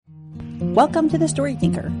Welcome to The Story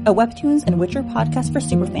Thinker, a Webtoons and Witcher podcast for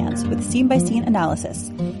superfans with scene-by-scene analysis.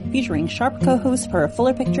 Featuring sharp co-hosts for a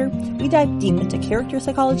fuller picture, we dive deep into character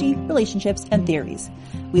psychology, relationships, and theories.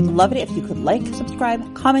 We'd love it if you could like,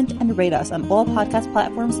 subscribe, comment, and rate us on all podcast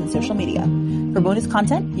platforms and social media. For bonus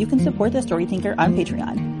content, you can support The Story Thinker on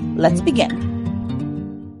Patreon. Let's begin.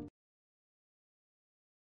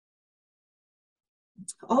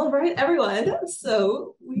 All right, everyone.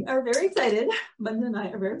 So we are very excited. Bundin and I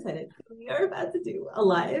are very excited. We are about to do a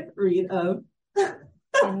live read of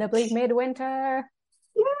In the Bleak Midwinter.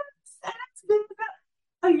 Yes, and it's been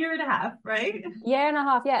about a year and a half, right? Year and a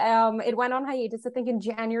half, yeah. It went on hiatus, I think, in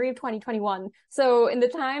January of 2021. So in the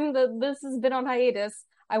time that this has been on hiatus,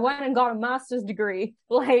 I went and got a master's degree.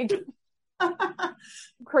 Like,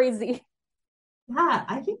 crazy. Yeah,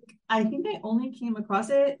 I think I only came across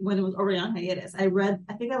it when it was already on hiatus. I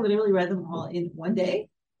think I literally read them all in one day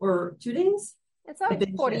or 2 days. It's like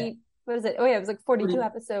 40, what is it? Oh yeah, it was like 42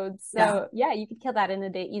 episodes. So yeah, you could kill that in a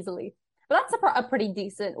day easily. But that's a pretty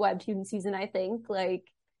decent webtoon season, I think. Like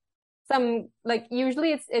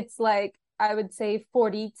usually it's like, I would say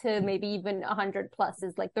 40 to maybe even 100 plus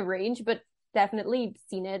is like the range, but definitely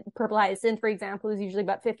seen it. Purple Hyacinth, for example, is usually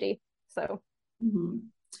about 50. So. Mm-hmm.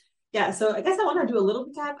 Yeah, so I guess I want to do a little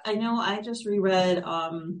recap. I know I just reread,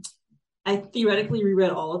 I theoretically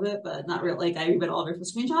reread all of it, but not real. Like I reread all of it for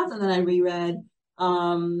screenshots, and then I reread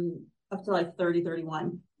up to like 30,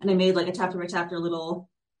 31. And I made like a chapter by chapter little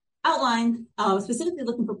outline, specifically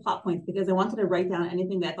looking for plot points because I wanted to write down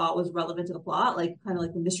anything that I thought was relevant to the plot, like kind of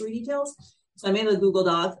like the mystery details. So I made a Google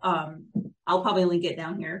Doc. I'll probably link it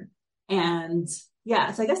down here. And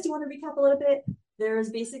yeah, so I guess do you want to recap a little bit? There's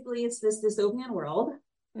basically, it's this dystopian world.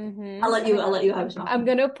 Mm-hmm. I'll let you have a shot. I'm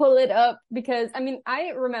gonna pull it up because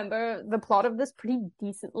I remember the plot of this pretty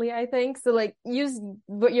decently, I think. So like use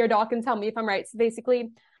your doc and tell me if I'm right. So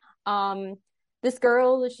basically, this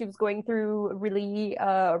girl, she was going through a really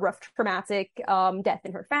rough traumatic death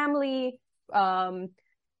in her family.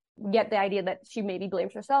 We get the idea that she maybe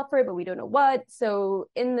blames herself for it, but we don't know what. So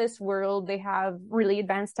in this world, they have really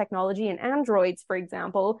advanced technology and androids, for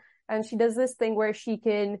example, and she does this thing where she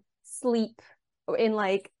can sleep in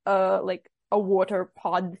like a water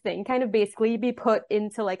pod thing, kind of basically be put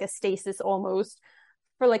into like a stasis almost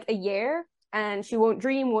for like a year, and she won't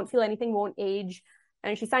dream, won't feel anything, won't age,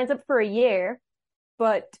 and she signs up for a year,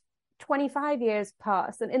 but 25 years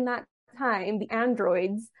pass, and in that time the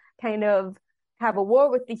androids kind of have a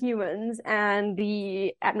war with the humans, and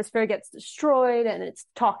the atmosphere gets destroyed, and it's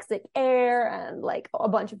toxic air, and like a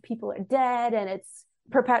bunch of people are dead, and it's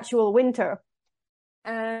perpetual winter.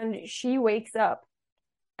 And she wakes up,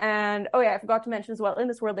 and oh yeah, I forgot to mention as well, in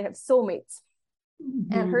this world they have soulmates.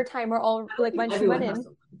 Mm-hmm. And her timer all like when she went in,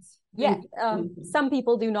 some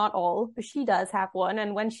people do, not all, but she does have one.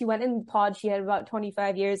 And when she went in the pod, she had about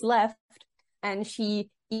 25 years left, and she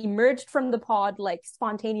emerged from the pod like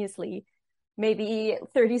spontaneously, maybe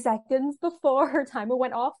 30 seconds before her timer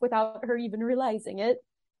went off without her even realizing it,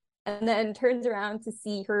 and then turns around to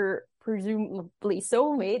see her presumably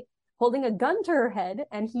soulmate holding a gun to her head,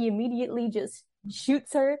 and he immediately just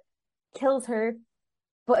shoots her, kills her,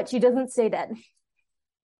 but she doesn't stay dead.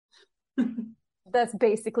 That's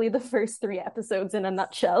basically the first 3 episodes in a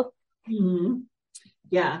nutshell. Mm-hmm.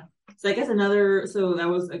 Yeah. So I guess so that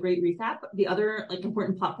was a great recap. The other like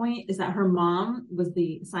important plot point is that her mom was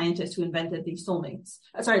the scientist who invented the soulmates.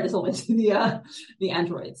 The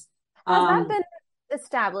androids. Has that been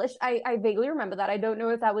established? I vaguely remember that. I don't know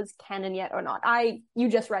if that was canon yet or not. You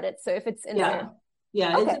just read it, so if it's in there.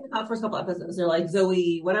 Yeah, okay. It's in the first couple episodes. They're like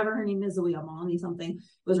Zoe, whatever her name is, Zoe Amani something,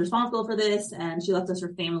 was responsible for this, and she left us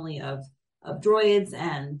her family of droids,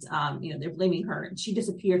 and they're blaming her, and she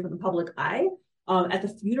disappeared from the public eye. At the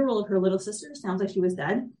funeral of her little sister, sounds like she was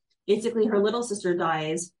dead. Basically, her little sister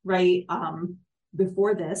dies right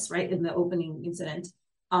before this, right in the opening incident,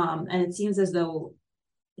 and it seems as though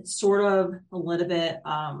it's sort of a little bit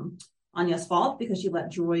Anya's fault because she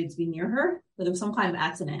let droids be near her, but there was some kind of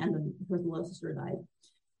accident and then her little sister died.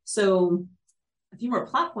 So a few more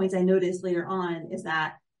plot points I noticed later on is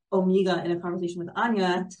that Omega, in a conversation with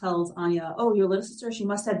Anya, tells Anya, oh, your little sister, she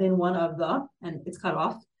must have been one of the, and it's cut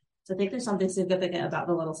off. So I think there's something significant about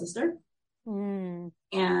the little sister. Mm.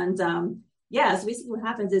 And so basically what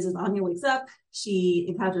happens is Anya wakes up, she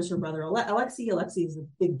encounters her brother Alexei. Alexei is a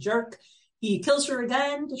big jerk. He kills her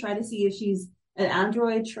again to try to see if she's an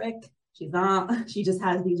android trick. She's not. She just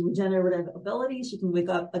has these regenerative abilities. She can wake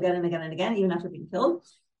up again and again and again, even after being killed.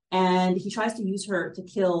 And he tries to use her to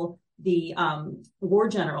kill the war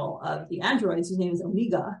general of the androids, whose name is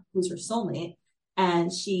Omega, who's her soulmate.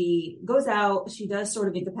 And she goes out. She does sort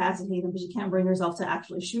of incapacitate him, but she can't bring herself to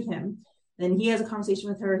actually shoot him. then he has a conversation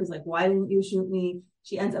with her. He's like, why didn't you shoot me?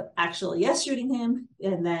 She ends up actually, yes, shooting him.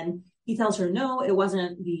 And then he tells her, no, it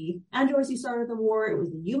wasn't the androids who started the war. It was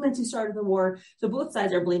the humans who started the war. So both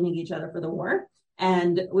sides are blaming each other for the war.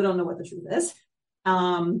 And we don't know what the truth is.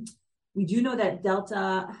 We do know that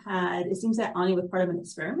Delta it seems that Anya was part of an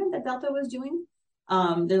experiment that Delta was doing.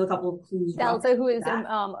 There's a couple of clues. Delta, who is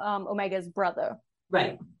Omega's brother.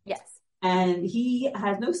 Right. Yes. And he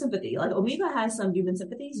has no sympathy. Like Omega has some human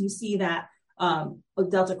sympathies. You see that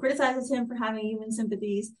Delta criticizes him for having human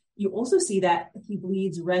sympathies. You also see that he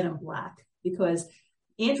bleeds red and black because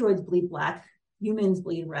androids bleed black, humans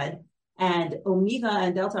bleed red, and Omega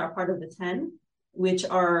and Delta are part of the 10, which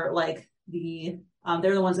are like they're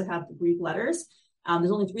the ones that have the Greek letters.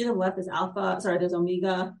 There's only 3 of them left. There's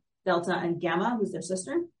Omega, Delta, and Gamma, who's their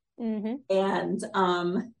sister. Mm-hmm. And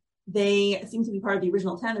they seem to be part of the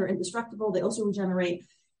original 10. They're indestructible. They also regenerate.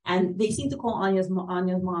 And they seem to call Anya's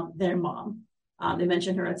mom their mom. They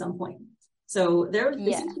mention her at some point. So they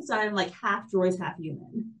seem to sound like half droids, half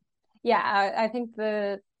human. Yeah, I think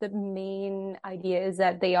the main idea is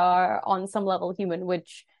that they are on some level human,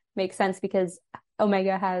 which makes sense because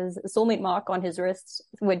Omega has a soulmate mark on his wrist,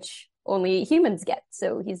 which only humans get.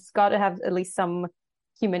 So he's got to have at least some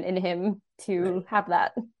human in him to have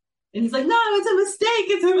that. And he's like, no, it's a mistake.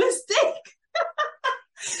 It's a mistake.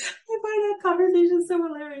 I find that conversation so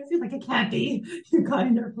hilarious. He's like, it can't be. You got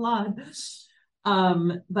in their blood.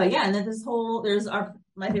 But yeah, and then there's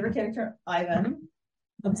my favorite character, Ivan.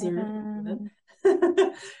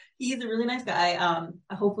 He's a really nice guy.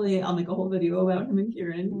 Hopefully I'll make a whole video about him and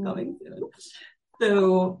Kieran coming soon.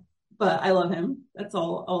 So, but I love him. That's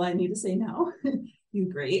all I need to say now.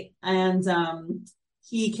 He's great. And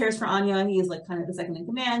he cares for Anya. He is like kind of the second in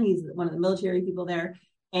command. He's one of the military people there.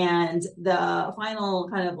 And the final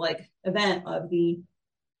kind of like event of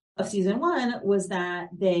season 1 was that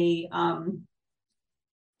they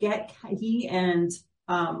he and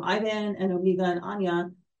Ivan and Omega and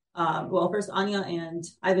Anya. First Anya and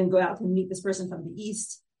Ivan go out to meet this person from the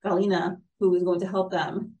east, Galina, who is going to help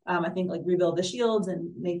them, I think, like rebuild the shields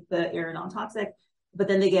and make the air non-toxic. But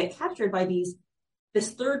then they get captured by this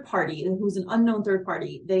third party, who's an unknown third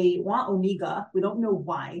party. They want Omega. We don't know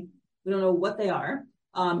why. We don't know what they are.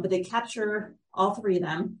 But they capture all 3 of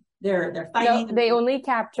them. They're fighting. No, they only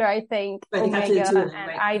capture, I think, Omega and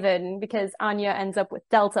Ivan because Anya ends up with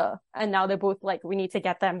Delta, and now they're both like, we need to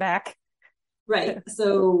get them back. Right.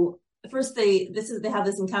 So first they have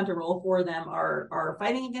this encounter role. 4 of them are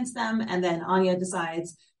fighting against them, and then Anya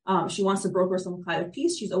decides she wants to broker some kind of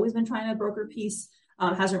peace. She's always been trying to broker peace.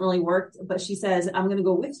 Hasn't really worked, but she says, I'm going to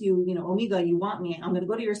go with you. You know, Omega, you want me. I'm going to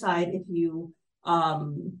go to your side if you, I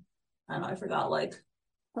don't know, I forgot, like,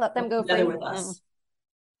 let them go together with us.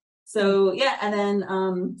 So yeah, and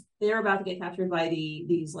then they're about to get captured by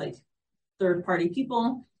these like third party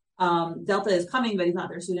people. Delta is coming, but he's not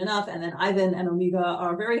there soon enough. And then Ivan and Omega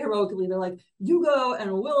are very heroically, they're like, you go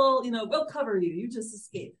and we'll cover you. You just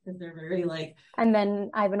escape. Because they're very like. And then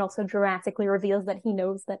Ivan also dramatically reveals that he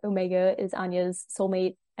knows that Omega is Anya's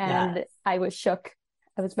soulmate. And I was shook.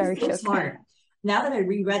 I was very shook. Smart. Now that I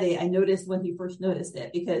reread it, I noticed when he first noticed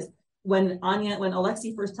it, because when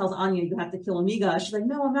Alexei first tells Anya, you have to kill Omega, she's like,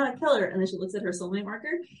 no, I'm not a killer. And then she looks at her soulmate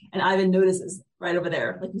marker, and Ivan notices right over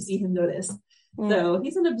there. Like, you see him notice. So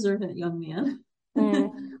he's an observant young man.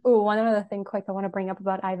 Oh, one other thing quick I want to bring up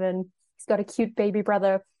about Ivan. He's got a cute baby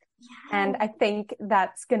brother. And I think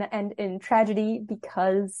that's going to end in tragedy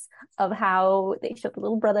because of how they show the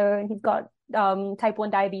little brother, and he's got type 1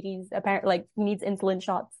 diabetes, apparently, like, needs insulin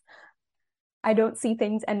shots. I don't see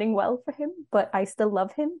things ending well for him, but I still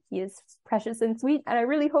love him. He is precious and sweet, and I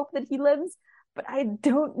really hope that he lives, but I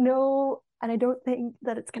don't know, and I don't think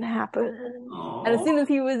that it's going to happen. Aww. And as soon as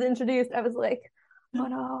he was introduced, I was like, oh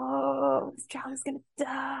no, this child is going to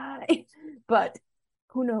die. But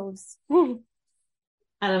who knows?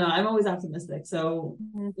 I don't know. I'm always optimistic, so,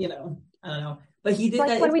 I don't know. But he did like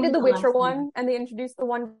that. When we did the Witcher one, and they introduced the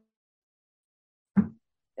one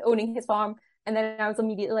owning his farm, and then I was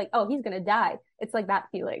immediately like, oh, he's going to die. It's like that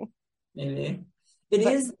feeling. Maybe. It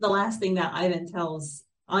is the last thing that Ivan tells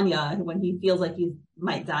Anya when he feels like he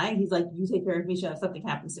might die. He's like, you take care of Misha if something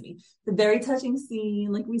happens to me. It's a very touching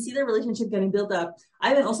scene. Like, we see their relationship getting built up.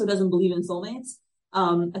 Ivan also doesn't believe in soulmates.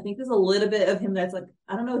 I think there's a little bit of him that's like,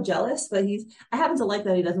 I don't know, jealous, but I happen to like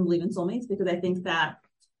that he doesn't believe in soulmates, because I think that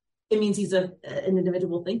it means he's an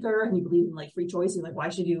individual thinker, and he believes in like free choice. He's like, why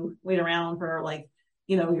should you wait around for like,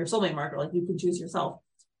 your soulmate marker? Like, you can choose yourself.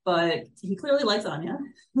 But he clearly likes Anya.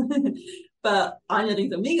 But Anya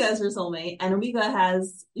thinks Omega is her soulmate, and Omega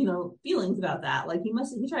has, feelings about that. Like, he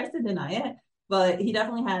tries to deny it, but he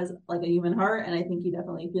definitely has like a human heart, and I think he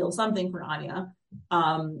definitely feels something for Anya.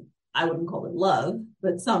 I wouldn't call it love,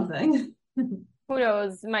 but something. Who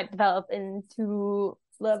knows, might develop into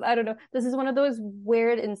love. I don't know. This is one of those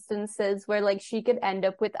weird instances where like she could end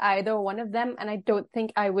up with either one of them, and I don't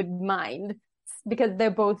think I would mind because they're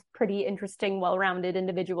both pretty interesting, well-rounded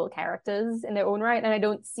individual characters in their own right, and I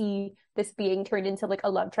don't see this being turned into like a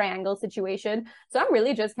love triangle situation. So I'm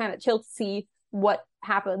really just kind of chilled to see what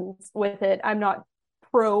happens with it. I'm not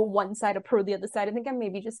pro one side or pro the other side. I think I'm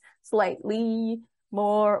maybe just slightly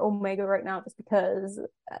more Omega right now just because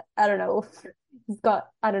I don't know. He's got,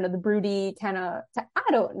 I don't know, the broody kind of,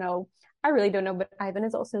 I don't know. I really don't know, but Ivan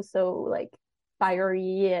is also so like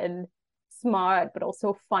fiery and smart, but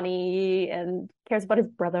also funny and cares about his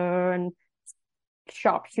brother and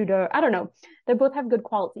sharpshooter. I don't know. They both have good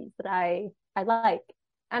qualities that I like.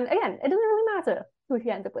 And again, it doesn't really matter who she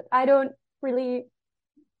ends up with. I don't really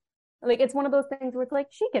like, it's one of those things where it's like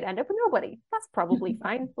she could end up with nobody. That's probably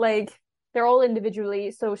fine. Like they're all individually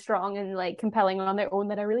so strong and like compelling on their own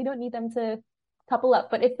that I really don't need them to couple up.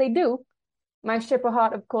 But if they do, my shipper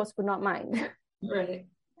heart, of course, would not mind. Right.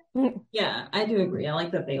 Yeah, I do agree. I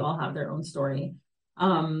like that they all have their own story.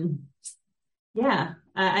 Yeah,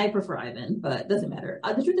 I prefer Ivan, but it doesn't matter.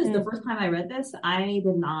 The truth is, the first time I read this, I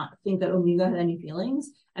did not think that Omega had any feelings.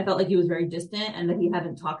 I felt like he was very distant and that he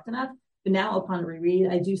hadn't talked enough. But now upon reread,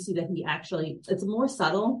 I do see that he actually, it's more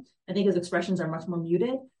subtle. I think his expressions are much more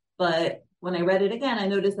muted. But when I read it again, I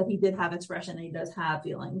noticed that he did have expression and he does have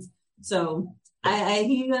feelings. So I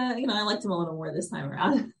liked him a little more this time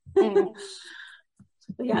around.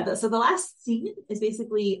 But yeah, so the last scene is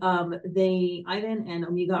basically Ivan and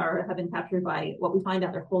Omega have been captured by what we find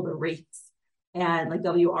out they're called the Wraiths, and like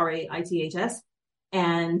WRAITHS.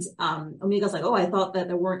 And Omega's like, oh, I thought that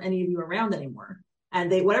there weren't any of you around anymore.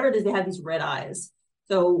 And they, whatever it is, they have these red eyes.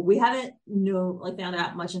 So we haven't found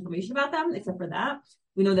out much information about them except for that.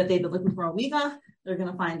 We know that they've been looking for Omega. They're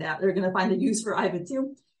gonna find a use for Ivan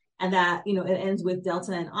too. And that, it ends with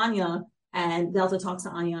Delta and Anya, and Delta talks to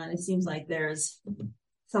Anya, and it seems like there's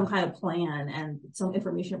some kind of plan and some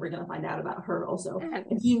information we're going to find out about her also. And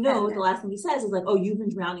the last thing he says is like, oh, you've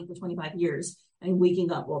been drowning for 25 years and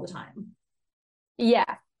waking up all the time. Yeah.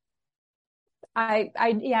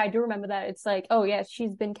 I do remember that. It's like, oh yeah,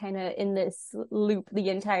 she's been kind of in this loop the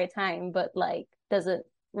entire time, but like doesn't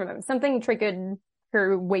remember. Something triggered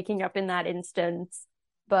her waking up in that instance.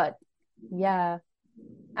 But yeah.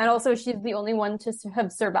 And also she's the only one to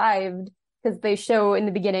have survived, because they show in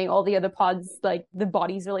the beginning all the other pods, like the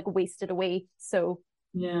bodies are like wasted away. So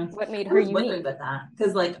yeah, what made her unique? About that,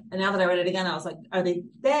 because like now that I read it again, I was like, are they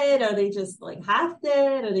dead? Are they just like half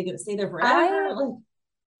dead? Are they going to stay there forever?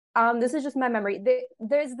 This is just my memory.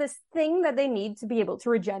 There's this thing that they need to be able to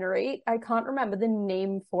regenerate. I can't remember the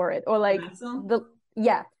name for it, or like the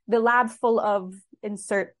lab full of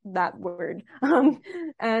insert that word.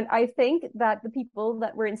 And I think that the people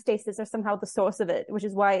that were in stasis are somehow the source of it, which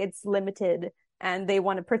is why it's limited. And they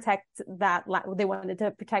want to protect that lab. They wanted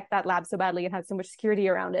to protect that lab so badly and have so much security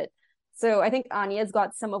around it. So I think Anya's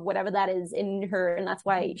got some of whatever that is in her, and that's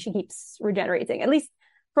why she keeps regenerating. At least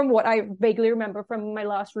from what I vaguely remember from my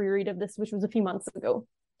last reread of this, which was a few months ago.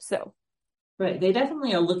 So. Right, they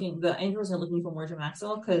definitely are looking. The androids are looking for more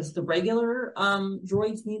Dramaxil because the regular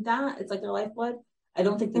droids need that. It's like their lifeblood. I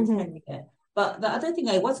don't think the 10 need it. But the other thing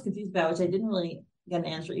I was confused about, which I didn't really get an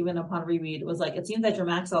answer even upon reread, was like it seems that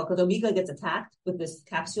Dramaxil, because Omega gets attacked with this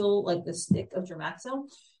capsule, like this stick of Dramaxil.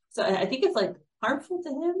 So I think it's like harmful to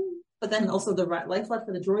him. But then also the lifeblood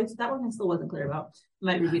for the droids, that one I still wasn't clear about. I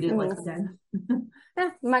might reread it like again.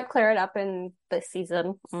 Might clear it up in this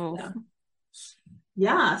season.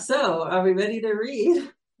 Yeah, so are we ready to read?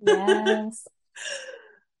 Yes.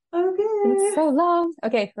 Okay. It's so long.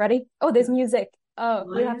 Okay, ready? Oh, there's music. Oh,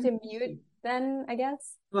 we have to mute then, I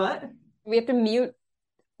guess. What? We have to mute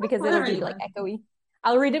because it'll be like echoey.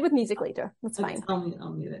 I'll read it with music later. That's fine. I'll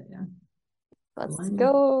mute it, yeah. Let's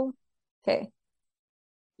go. Okay.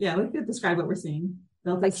 Yeah, we could describe what we're seeing.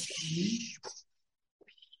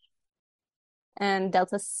 And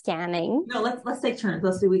Delta scanning. No, let's take turns.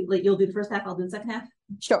 Let's do you'll do the first half, I'll do the second half.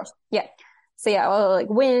 Sure. Yeah. So yeah, like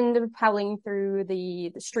wind howling through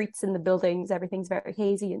the streets and the buildings. Everything's very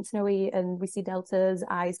hazy and snowy, and we see Delta's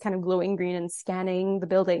eyes kind of glowing green and scanning the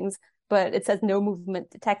buildings, but it says no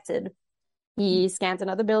movement detected. He scans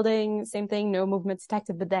another building, same thing, no movement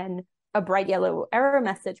detected, but then a bright yellow error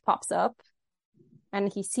message pops up,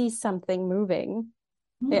 and he sees something moving.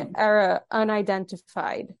 Error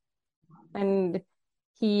unidentified. And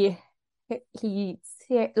he's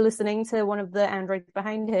listening to one of the androids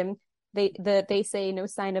behind him. They say no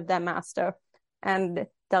sign of their master, and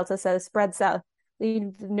Delta says, spread south.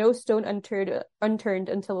 Leave no stone unturned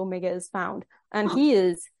until Omega is found. And he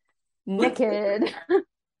is naked,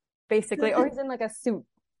 basically. Or he's in like a suit.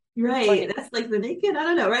 Right. That's like the naked. I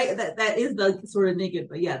don't know. Right. That is the sort of naked,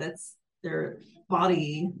 but yeah, that's their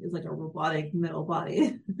body is like a robotic metal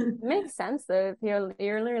body. Makes sense though. If you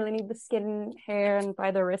really need the skin, hair, and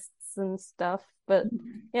by the wrists and stuff. But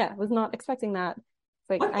yeah, was not expecting that.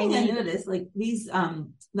 It's like one thing I noticed, like these the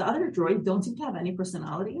other droids don't seem to have any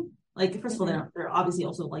personality. Like first of all, they're obviously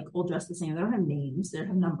also like all dressed the same. They don't have names. They don't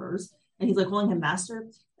have numbers. And he's like calling him master.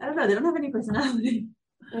 I don't know. They don't have any personality.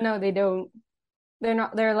 No, they don't. They're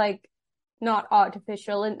not. They're like not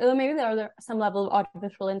artificial, and maybe there are some level of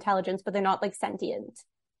artificial intelligence, but they're not like sentient.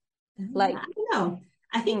 Like I don't know.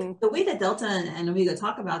 I think the way that Delta and Omega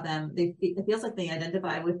talk about them, it feels like they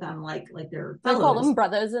identify with them like they're fellows. They call them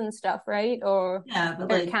brothers and stuff, right? Or yeah, but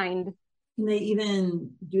they're like kind. Can they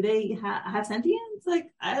even do they have sentience? Like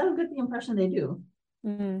I don't get the impression they do.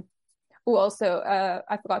 Oh, also,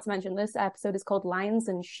 I forgot to mention this episode is called Lions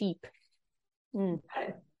and Sheep.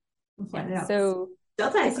 Okay. Yeah, so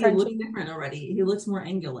Delta, I see looking different already. He looks more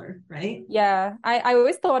angular, right? Yeah, I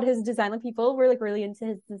always thought his design, like people were like really into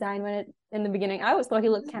his design in the beginning. I always thought he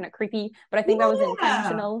looked kind of creepy, but I think that was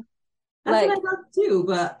intentional. That's what I thought too,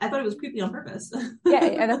 but I thought it was creepy on purpose. Yeah,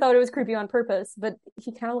 and I thought it was creepy on purpose, but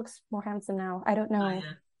he kind of looks more handsome now. I don't know.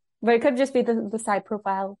 But it could just be the side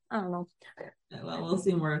profile. I don't know. Yeah, well, we'll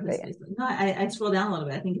see more of his face. No, I scroll down a little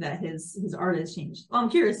bit. I think that his art has changed. Well, I'm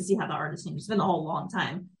curious to see how the art has changed. It's been a whole long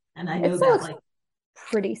time. And I know that like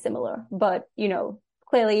pretty similar, but you know,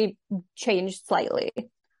 clearly changed slightly.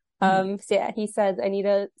 So yeah, he says, I need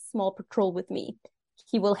a small patrol with me.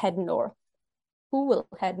 He will head north. Who will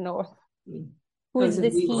head north? Who is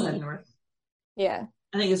this he? Will head north. Yeah.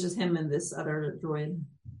 I think it's just him and this other droid.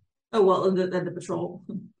 Oh, well, the patrol.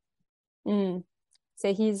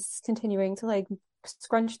 So he's continuing to like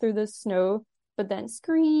scrunch through the snow, but then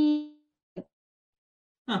scream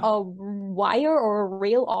a wire or a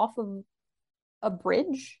rail off of a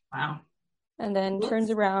bridge. Wow. And then turns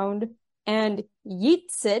around and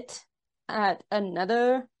yeets it at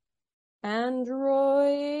another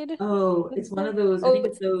android. Oh, it's one of those. I think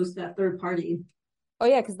it's that third party. Oh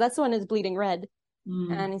yeah, because that's the one is bleeding red.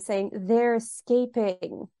 And he's saying they're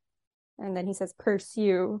escaping. And then he says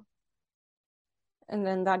pursue. And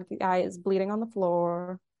then that guy is bleeding on the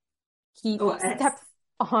floor. He steps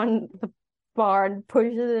on the bar and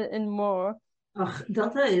pushes it in more.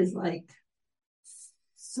 Delta is like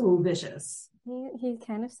so vicious. He's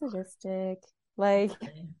kind of sadistic. Like,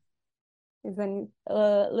 then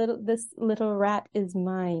this little rat is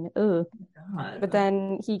mine. Ugh. But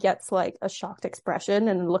then he gets like a shocked expression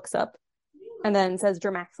and looks up, and then says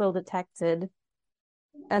Dramaxil detected.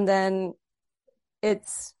 And then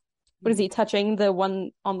it's what is he touching the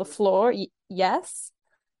one on the floor? Yes,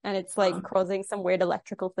 and it's like causing some weird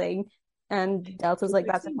electrical thing. And Delta's like,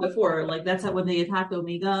 that's before, like that's when they attacked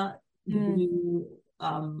Omega.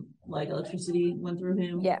 Like electricity went through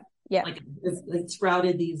him. Yeah. Like it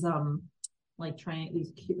sprouted these like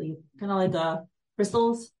these kind of like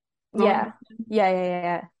crystals. Yeah.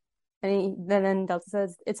 And then Delta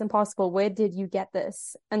says, "It's impossible. Where did you get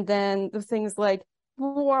this?" And then the thing's like,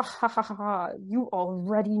 "You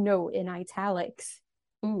already know," in italics.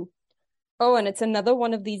 Ooh. Oh, and it's another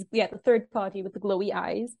one of these. Yeah, the third party with the glowy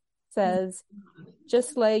eyes says,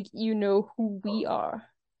 "Just like you know who we are."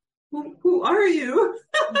 Who are you?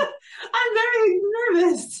 I'm very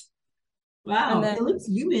nervous. Wow, and then, it looks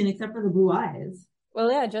human except for the blue eyes.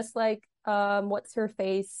 Well, yeah, just like what's her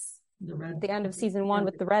face? The end of season 1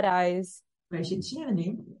 with the red eyes. Right, she had a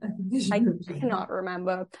name. I cannot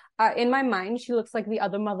remember. In my mind, she looks like the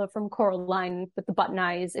other mother from Coraline with the button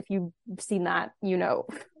eyes. If you've seen that, you know.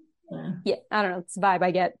 Yeah, I don't know. It's the vibe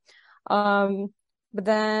I get. But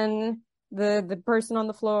then the person on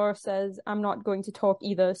the floor says, "I'm not going to talk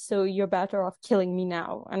either, so you're better off killing me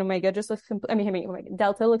now." And Omega just looks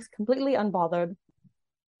Delta looks completely unbothered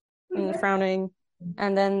and frowning.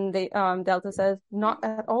 And then Delta says, "Not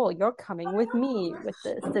at all. You're coming with me," with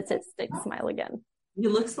the statistic smile again. He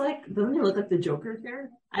looks like, doesn't he look like the Joker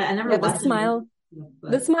here? I never the smile.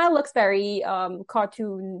 The smile looks very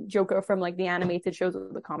cartoon Joker from like the animated shows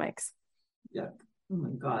of the comics. Yeah. Oh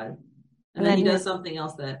my god. And then he does something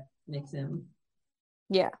else that makes him.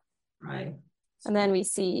 Yeah. Right. And then we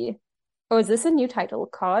see, is this a new title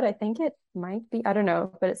card? I think it might be. I don't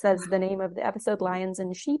know, but it says the name of the episode, Lions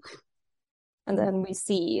and Sheep. And then we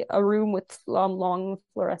see a room with long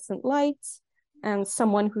fluorescent lights and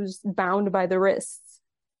someone who's bound by the wrists.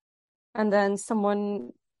 And then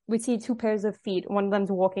someone we see two pairs of feet. One of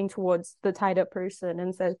them's walking towards the tied up person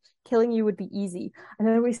and says, "Killing you would be easy." And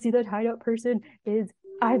then we see the tied up person is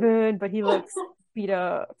Ivan, but he looks beat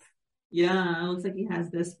up. Yeah, it looks like he has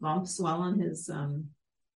this bump swell on his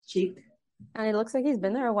cheek. And it looks like he's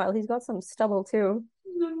been there a while. He's got some stubble too.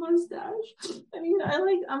 The mustache. I mean,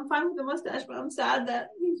 I'm fine with the mustache, but I'm sad that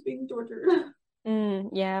he's being tortured.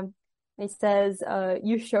 Yeah. He says,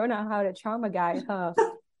 "You sure know how to charm a guy, huh?"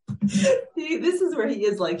 See, this is where he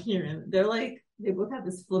is like Kieran. They're like, they both have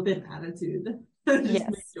this flippant attitude. Just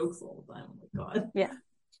make jokes all the time. Oh my God. Yeah.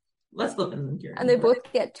 Less flippant than Kieran. And they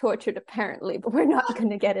both get tortured apparently, but we're not going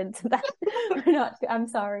to get into that. We're not. I'm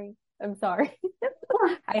sorry.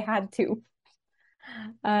 I had to.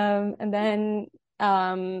 And then,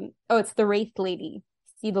 it's the Wraith lady.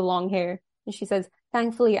 See the long hair. And she says,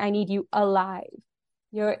 "Thankfully, I need you alive.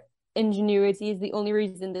 Your ingenuity is the only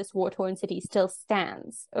reason this war-torn city still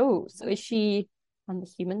stands." Oh, so is she on the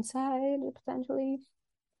human side, potentially?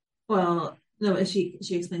 Well, no, she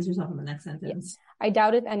explains herself in the next sentence. I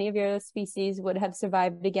doubt if any of your species would have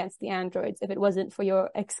survived against the androids if it wasn't for your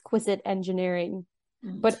exquisite engineering.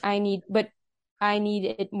 But I need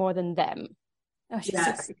it more than them. Oh, she's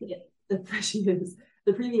so creepy.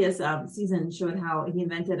 The previous season showed how he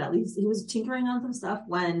invented, at least he was tinkering on some stuff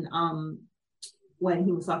when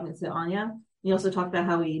he was talking to Anya. He also talked about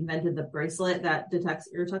how he invented the bracelet that detects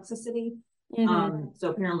ear toxicity. So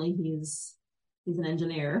apparently he's an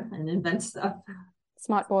engineer and invents stuff.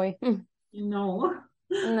 Smart boy. You know.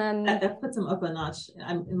 And then that puts him up a notch.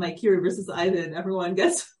 In my Kira versus Ivan, everyone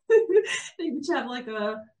gets they each have like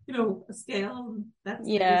a scale. That's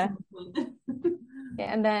yeah.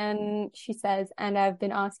 And then she says, "And I've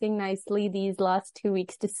been asking nicely these last 2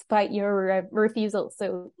 weeks despite your refusal.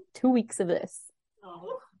 So 2 weeks of this."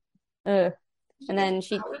 Oh. And then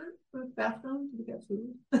she bathroom to get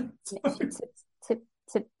food. She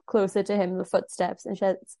tip closer to him, the footsteps, and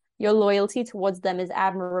says, "Your loyalty towards them is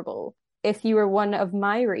admirable. If you were one of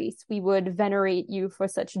my race, we would venerate you for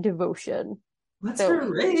such devotion." What's her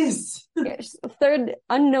race?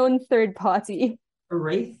 Unknown third party. A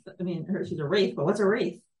wraith? I mean, she's a wraith, but what's a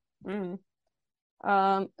wraith?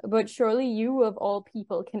 But surely you of all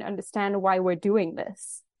people can understand why we're doing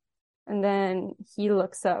this. And then he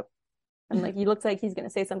looks up and he looks like he's gonna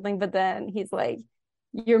say something, but then he's like,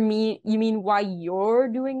 you mean why you're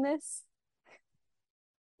doing this?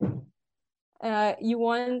 You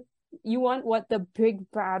want what the big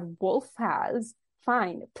bad wolf has?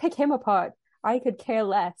 Fine, pick him apart. I could care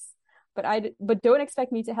less. But don't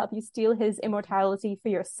expect me to help you steal his immortality for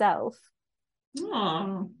yourself.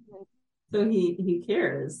 Oh, so he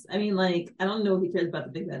cares. I mean, I don't know if he cares about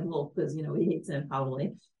the big bad wolf because he hates him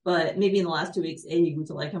probably. But maybe in the last 2 weeks, A, he grew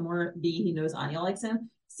to like him more. B, he knows Anya likes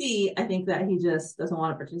him. C, I think that he just doesn't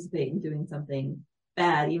want to participate in doing something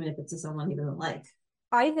bad, even if it's to someone he doesn't like.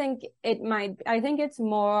 I think it's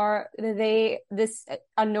more this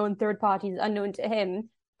unknown third party is unknown to him,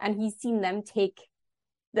 and he's seen them take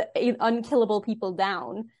the unkillable people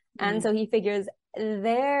down. And so he figures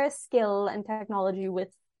their skill and technology with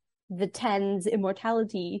the Ten's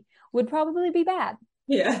immortality would probably be bad.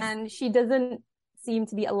 Yeah. And she doesn't seem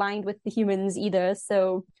to be aligned with the humans either,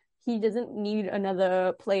 so he doesn't need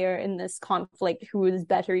another player in this conflict who is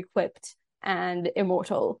better equipped and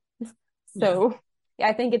immortal. So yeah,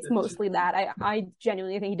 I think it's mostly that. I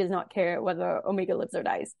genuinely think he does not care whether Omega lives or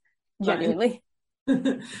dies. Genuinely.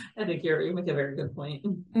 I think you make a very good point.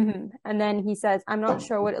 And then he says, "I'm not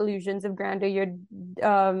sure what illusions of grandeur you're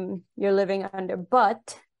living under,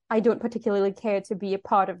 but I don't particularly care to be a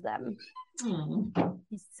part of them."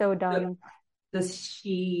 He's so dumb. Does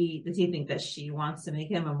he think that she wants to make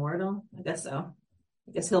him immortal? I guess so.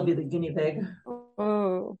 I guess he'll be the guinea pig.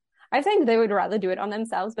 Oh, I think they would rather do it on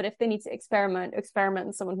themselves, but if they need to experiment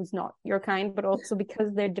on someone who's not your kind, but also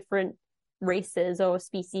because they're different races or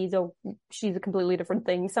species, or she's a completely different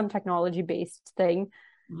thing, some technology based thing.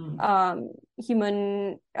 A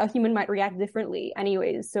human might react differently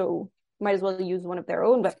anyways, so might as well use one of their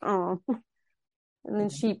own. But and then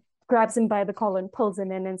she grabs him by the collar and pulls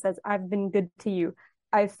him in and says, "I've been good to you.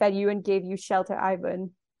 I've fed you and gave you shelter,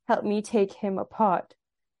 Ivan. Help me take him apart.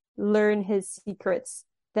 Learn his secrets.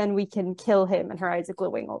 Then we can kill him." And her eyes are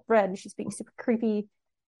glowing all red and she's being super creepy.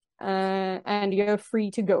 And you're free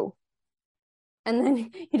to go. And then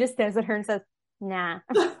he just stares at her and says, "Nah."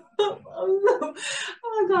 Oh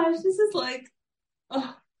my gosh, this is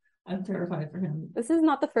I'm terrified for him. This is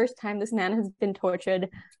not the first time this man has been tortured.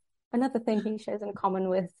 Another thing he shares in common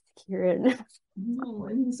with Kieran. No,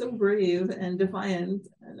 and he's so brave and defiant,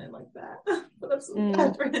 and I like that. But I'm so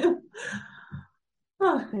bad for him.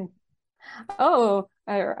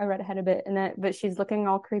 I read ahead a bit, but she's looking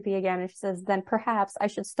all creepy again, and she says, "Then perhaps I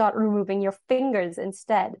should start removing your fingers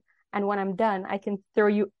instead. And when I'm done, I can throw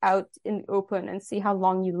you out in the open and see how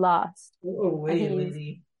long you last." Oh, wait,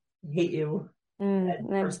 lady. I hate you. Bad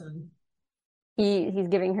person. He's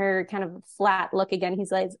giving her kind of a flat look again.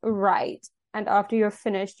 He's like, "Right. And after you're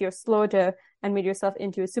finished your slaughter and made yourself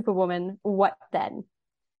into a superwoman, what then?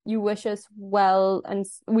 You wish us well,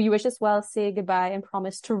 say goodbye and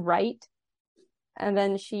promise to write." And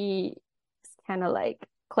then she's kind of like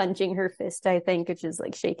clenching her fist, I think, which is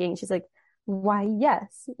like shaking. She's like, "Why,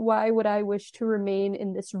 yes. Why would I wish to remain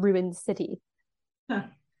in this ruined city?" Huh.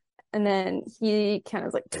 And then he kind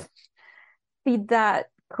of like, feed that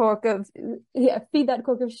cork of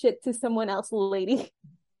shit to someone else, lady.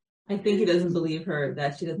 I think he doesn't believe her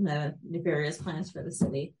that she doesn't have nefarious plans for the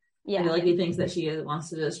city. Yeah. I feel like he thinks that she wants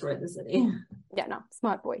to destroy the city. Yeah, no,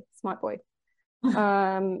 smart boy.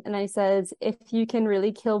 And then he says, "If you can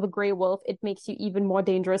really kill the Grey Wolf, it makes you even more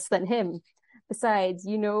dangerous than him. Besides,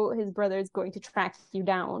 you know his brother is going to track you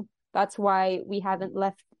down. That's why we haven't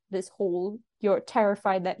left this hole. You're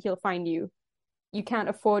terrified that he'll find you. You can't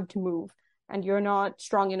afford to move, and you're not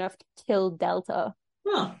strong enough to kill Delta.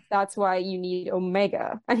 Huh. That's why you need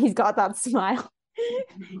Omega." And he's got that smile.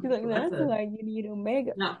 He's like, "That's why you need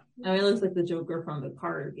Omega." No, I mean, it looks like the Joker from the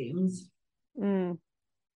card games.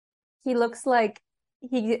 He looks like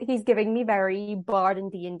he's giving me very Bard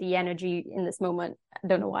and D&D energy in this moment. I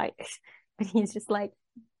don't know why, but he's just like,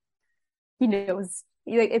 he knows.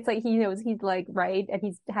 It's like he knows he's like right, and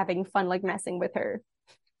he's having fun, like messing with her.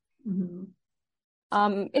 Mm-hmm.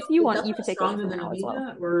 If you want, you could take over from now as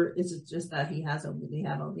well. Or is it just that we have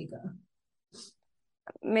Omega?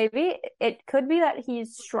 Maybe it could be that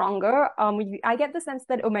he's stronger. I get the sense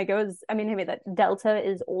that that Delta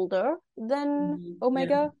is older than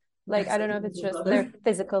Omega. Yeah. Like, I don't know if it's just their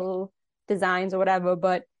physical designs or whatever,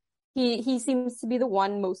 but he seems to be the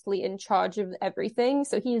one mostly in charge of everything.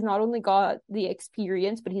 So he's not only got the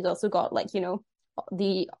experience, but he's also got, like,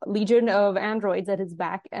 the legion of androids at his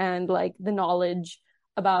back, and like the knowledge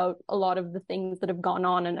about a lot of the things that have gone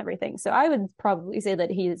on and everything. So I would probably say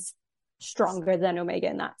that he's stronger than Omega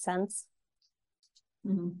in that sense.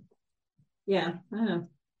 Mm-hmm. Yeah, I know.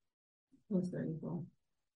 That's very cool.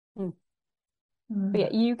 But yeah,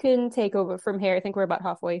 you can take over from here. I think we're about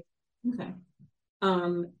halfway. Okay.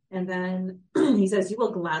 And then he says, "You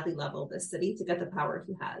will gladly level this city to get the power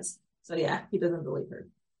he has." So yeah, he doesn't believe her.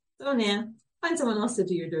 So nah, find someone else to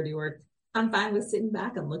do your dirty work. I'm fine with sitting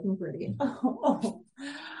back and looking pretty. Oh.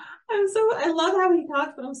 I love how he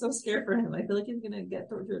talks, but I'm so scared for him. I feel like he's gonna get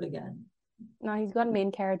tortured again. No, he's got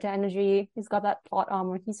main character energy. He's got that plot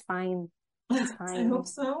armor. He's fine. He's fine. I hope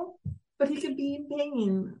so. But he could be in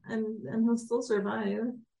pain, and he'll still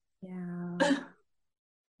survive. Yeah.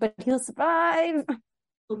 But he'll survive.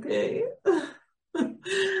 Okay.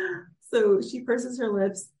 So she purses her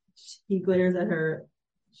lips. He glares at her.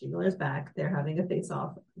 She glares back. They're having a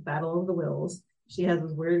face-off, battle of the wills. She has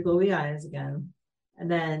those weird glowy eyes again. And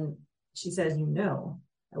then she says,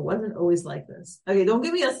 "I wasn't always like this." Okay, don't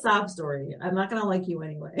give me a sob story. I'm not going to like you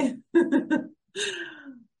anyway.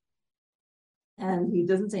 And he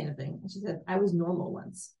doesn't say anything. And she said, "I was normal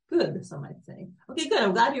once." Good, some might say. Okay, good.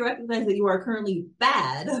 I'm glad you recognize that you are currently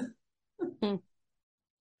bad.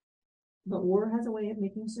 But war has a way of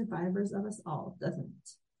making survivors of us all, doesn't it?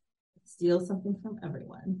 It steals something from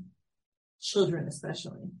everyone. Children,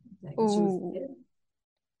 especially.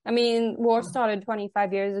 War started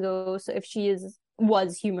 25 years ago, so if she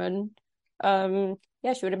was human, she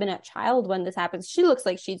would have been a child when this happens. She looks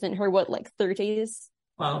like she's in her 30s.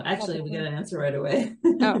 Well, actually, we get an answer right away.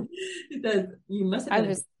 Oh. It says, "You must have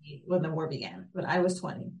been when the war began," but I was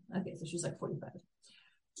 20. Okay, so she's like 45.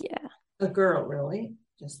 Yeah. A girl, really?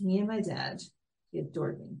 Just me and my dad. He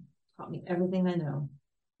adored me, taught me everything I know.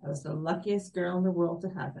 I was the luckiest girl in the world to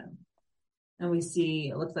have him. And we see,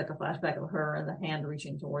 it looks like a flashback of her and the hand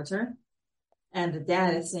reaching towards her. And the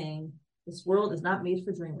dad is saying, "This world is not made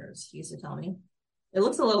for dreamers," he used to tell me. It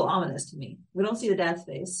looks a little ominous to me. We don't see the dad's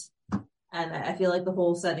face. And I feel like the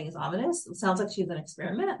whole setting is ominous. It sounds like she's an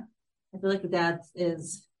experiment. I feel like the dad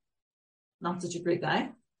is not such a great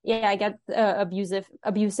guy. Yeah, I get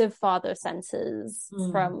abusive father senses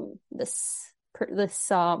from this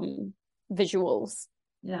visuals.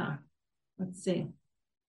 Yeah. Let's see.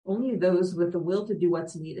 Only those with the will to do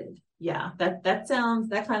what's needed. Yeah, that sounds,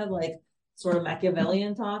 that kind of like sort of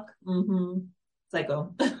Machiavellian talk. Mm-hmm.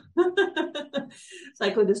 Psycho.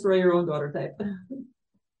 Psycho, destroy your own daughter type.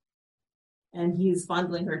 And he's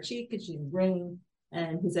fondling her cheek and she's grinning.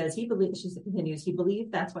 And he says, she continues, he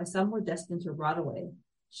believed that's why some were destined to rot away.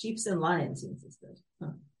 Sheeps and lions, he insisted.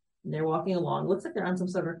 Huh. And they're walking along. Looks like they're on some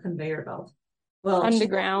sort of conveyor belt. Well,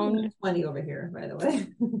 underground. 20 over here, by the way.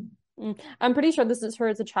 I'm pretty sure this is her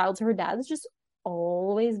as a child. So her dad's just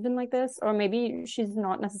always been like this, or maybe she's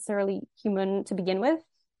not necessarily human to begin with.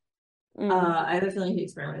 I have a feeling he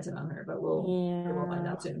experimented on her, but we'll find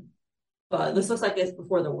out soon. But this looks like it's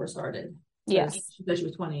before the war started. Yes. She said she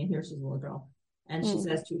was 20 and here she's a little girl. And she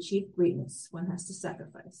says to achieve greatness, one has to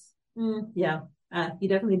sacrifice. Yeah. He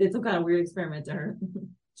definitely did some kind of weird experiment to her.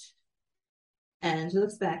 And she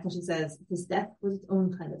looks back and she says, his death was its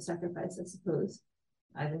own kind of sacrifice, I suppose.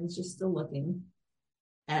 Ivan's just still looking.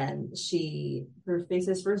 And her face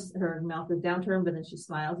is first, her mouth is downturned, but then she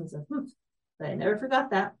smiles and says, but I never forgot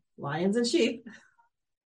that. Lions and sheep.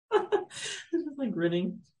 Just like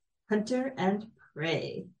grinning. Hunter and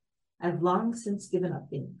prey. I've long since given up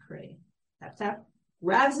being prey. Tap, tap.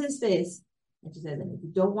 Grabs his face. And she says, and if you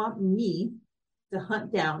don't want me to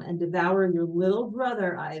hunt down and devour your little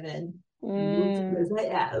brother, Ivan, as I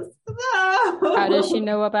asked. How does she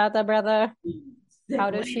know about the brother?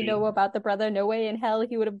 How does she know about the brother? No way in hell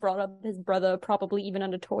he would have brought up his brother, probably even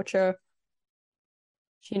under torture.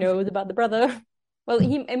 She knows about the brother. Well,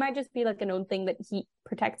 it might just be like a known thing that he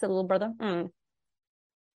protects a little brother.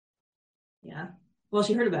 Yeah. Well,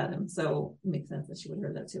 she heard about him, so it makes sense that she would have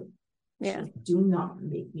heard that too. Yeah. Do not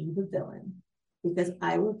make me the villain, because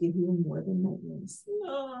I will give you more than nightmares.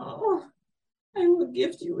 No. I will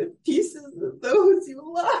gift you with pieces of those you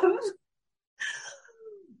love.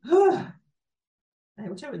 I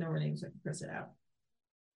wish I would know her name so I could press it out.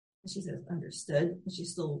 And she says, understood. And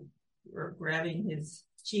she's still grabbing his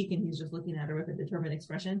cheek and he's just looking at her with a determined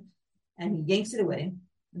expression. And he yanks it away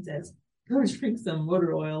and says, go drink some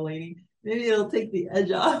motor oil, lady. Maybe it'll take the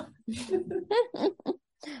edge off.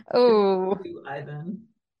 Oh. Ivan.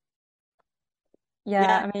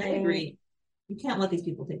 Yeah, I mean, I agree. You can't let these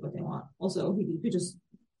people take what they want. Also, you could just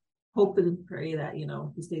hope and pray that, he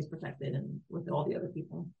stays protected and with all the other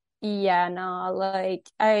people. Yeah, no, like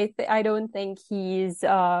I don't think he's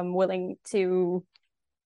willing to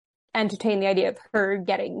entertain the idea of her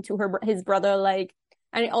getting to his brother, like,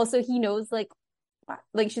 and also he knows like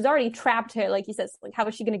she's already trapped her, like he says, like how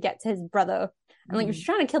is she gonna get to his brother? And like she's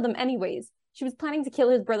trying to kill them anyways. She was planning to kill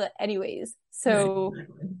his brother anyways. So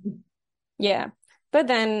yeah. But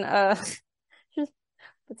then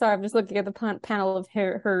sorry, I'm just looking at the panel of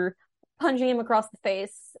her punching him across the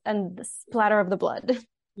face and the splatter of the blood.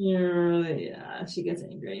 Yeah, she gets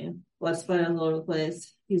angry. Blood splattering all over the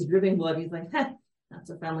place. He's dripping blood. He's like, not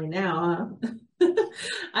so friendly now, huh?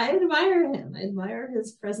 I admire him. I admire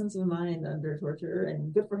his presence of mind under torture,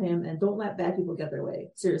 and good for him. And don't let bad people get their way.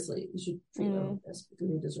 Seriously, you should treat them like this because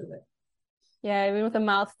they deserve it. Yeah, even with a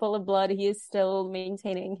mouth full of blood, he is still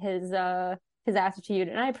maintaining his attitude,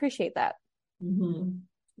 and I appreciate that.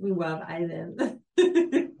 We love Ivan.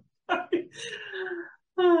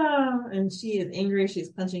 And she is angry.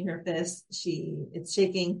 She's clenching her fist. It's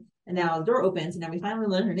shaking. And now the door opens, and now we finally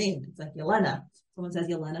learn her name. It's like Yelena. Someone says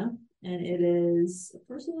Yelena, and it is a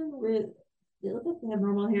person with. They look like they have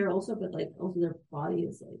normal hair, also, but like also their body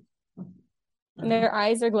is like. And their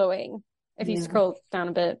eyes are glowing. If you scroll down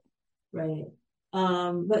a bit, right?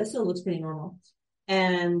 But it still looks pretty normal.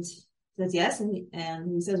 And says yes,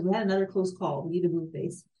 and he says we had another close call. We need a blue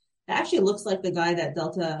face. It actually looks like the guy that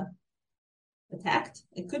Delta attacked.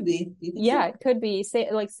 It could be. Do you think so? It could be. Say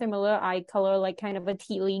like similar eye color, like kind of a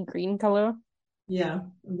tealy green color. Yeah,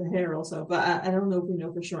 and the hair also, but I don't know if we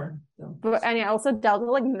know for sure. So. But and also Delta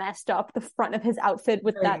like messed up the front of his outfit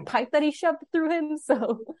with that pipe that he shoved through him.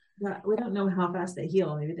 So yeah, we don't know how fast they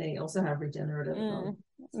heal. Maybe they also have regenerative.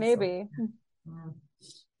 Maybe,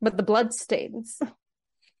 but the blood stains.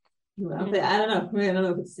 Well, I don't know. I don't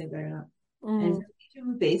know if it's the same guy or not. And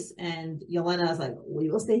the base, and Yelena is like, "We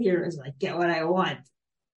will stay here." Is like, "Get what I want."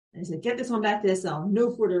 And he said, "Get this one back to the cell.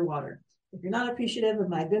 No food or water. If you're not appreciative of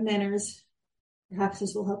my good manners, perhaps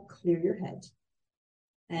this will help clear your head."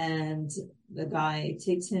 And the guy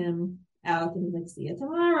takes him out, and he's like, "See you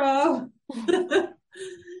tomorrow."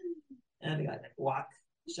 And the guy like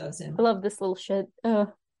shoves him. I love this little shit.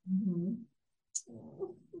 We're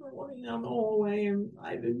walking down the hallway, and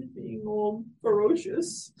Ivan being all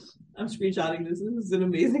ferocious. I'm screenshotting this. This is an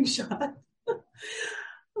amazing shot.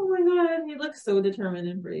 Oh my god, he looks so determined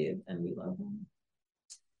and brave, and we love him.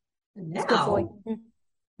 And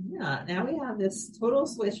now we have this total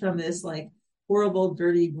switch from this like horrible,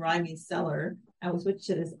 dirty, grimy cellar, and we switch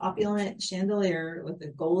to this opulent chandelier with a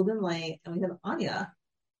golden light, and we have Anya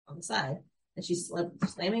on the side, and she's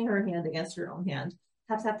slamming her hand against her own hand.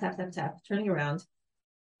 Tap, tap, tap, tap, tap, turning around.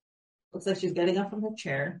 Looks like she's getting up from her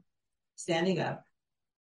chair, standing up,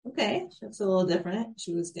 Okay, she looks a little different.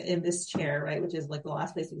 She was in this chair, right, which is like the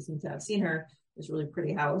last place we seem to have seen her. This really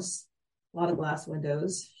pretty house, a lot of glass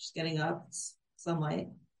windows. She's getting up, it's sunlight,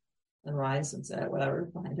 and rise, sunset, whatever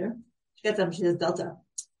behind her. She gets up and she says, Delta.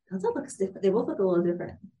 Delta looks different. They both look a little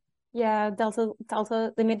different. Yeah,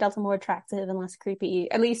 Delta, they made Delta more attractive and less creepy.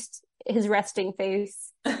 At least his resting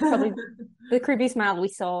face. Probably the creepy smile we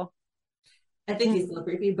saw. I think he's still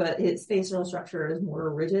creepy, but his facial structure is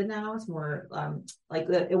more rigid now. It's more like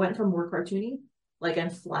it went from more cartoony, like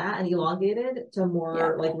and flat and elongated to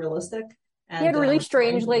more like realistic. And he had really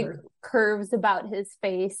strange like curves about his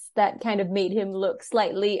face that kind of made him look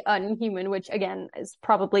slightly unhuman, which again is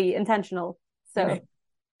probably intentional. So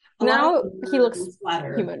now he looks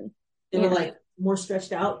flatter. Human. They were like more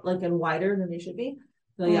stretched out, like and wider than they should be.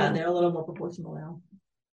 So yeah, they're a little more proportional now.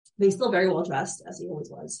 But he's still very well dressed, as he always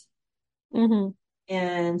was. Mm-hmm.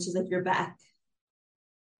 And she's like, "You're back.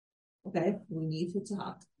 Okay, we need to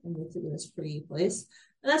talk and live in this pretty place."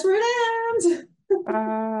 And that's where it ends.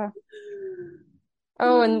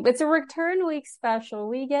 Oh, and it's a return week special.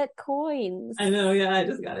 We get coins. I know, yeah, I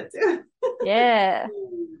just got it too. Yeah.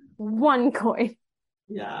 1 coin.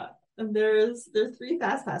 Yeah. And there's 3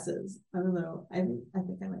 fast passes. I don't know. I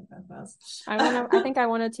think I might fast pass. I think I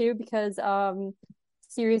want to too because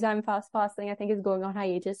series I'm fast passing I think is going on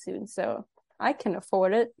hiatus soon, so I can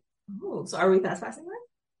afford it. Oh, so are we fast passing then?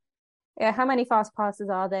 Yeah, how many fast passes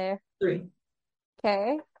are there? 3.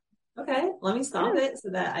 Okay. Okay, let me stop it so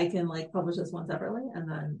that I can like publish this one separately and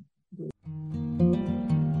then.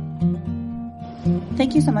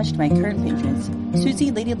 Thank you so much to my current patrons: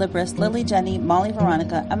 Susie, Lady Libris, Lily, Jenny, Molly,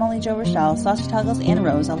 Veronica, Emily, Jo, Rochelle, Sausage Toggles, Anne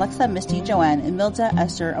Rose, Alexa, Misty, Joanne, Emilda,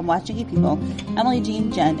 Esther, I'm Watching You People, Emily, Jean,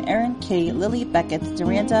 Jen, Erin, Kay, Lily, Beckett,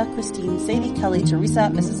 Duranda, Christine, Sadie, Kelly, Teresa,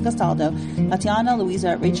 Mrs. Gastaldo, Tatiana,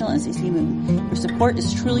 Louisa, Rachel, and Cece Moon. Your support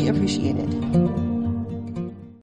is truly appreciated.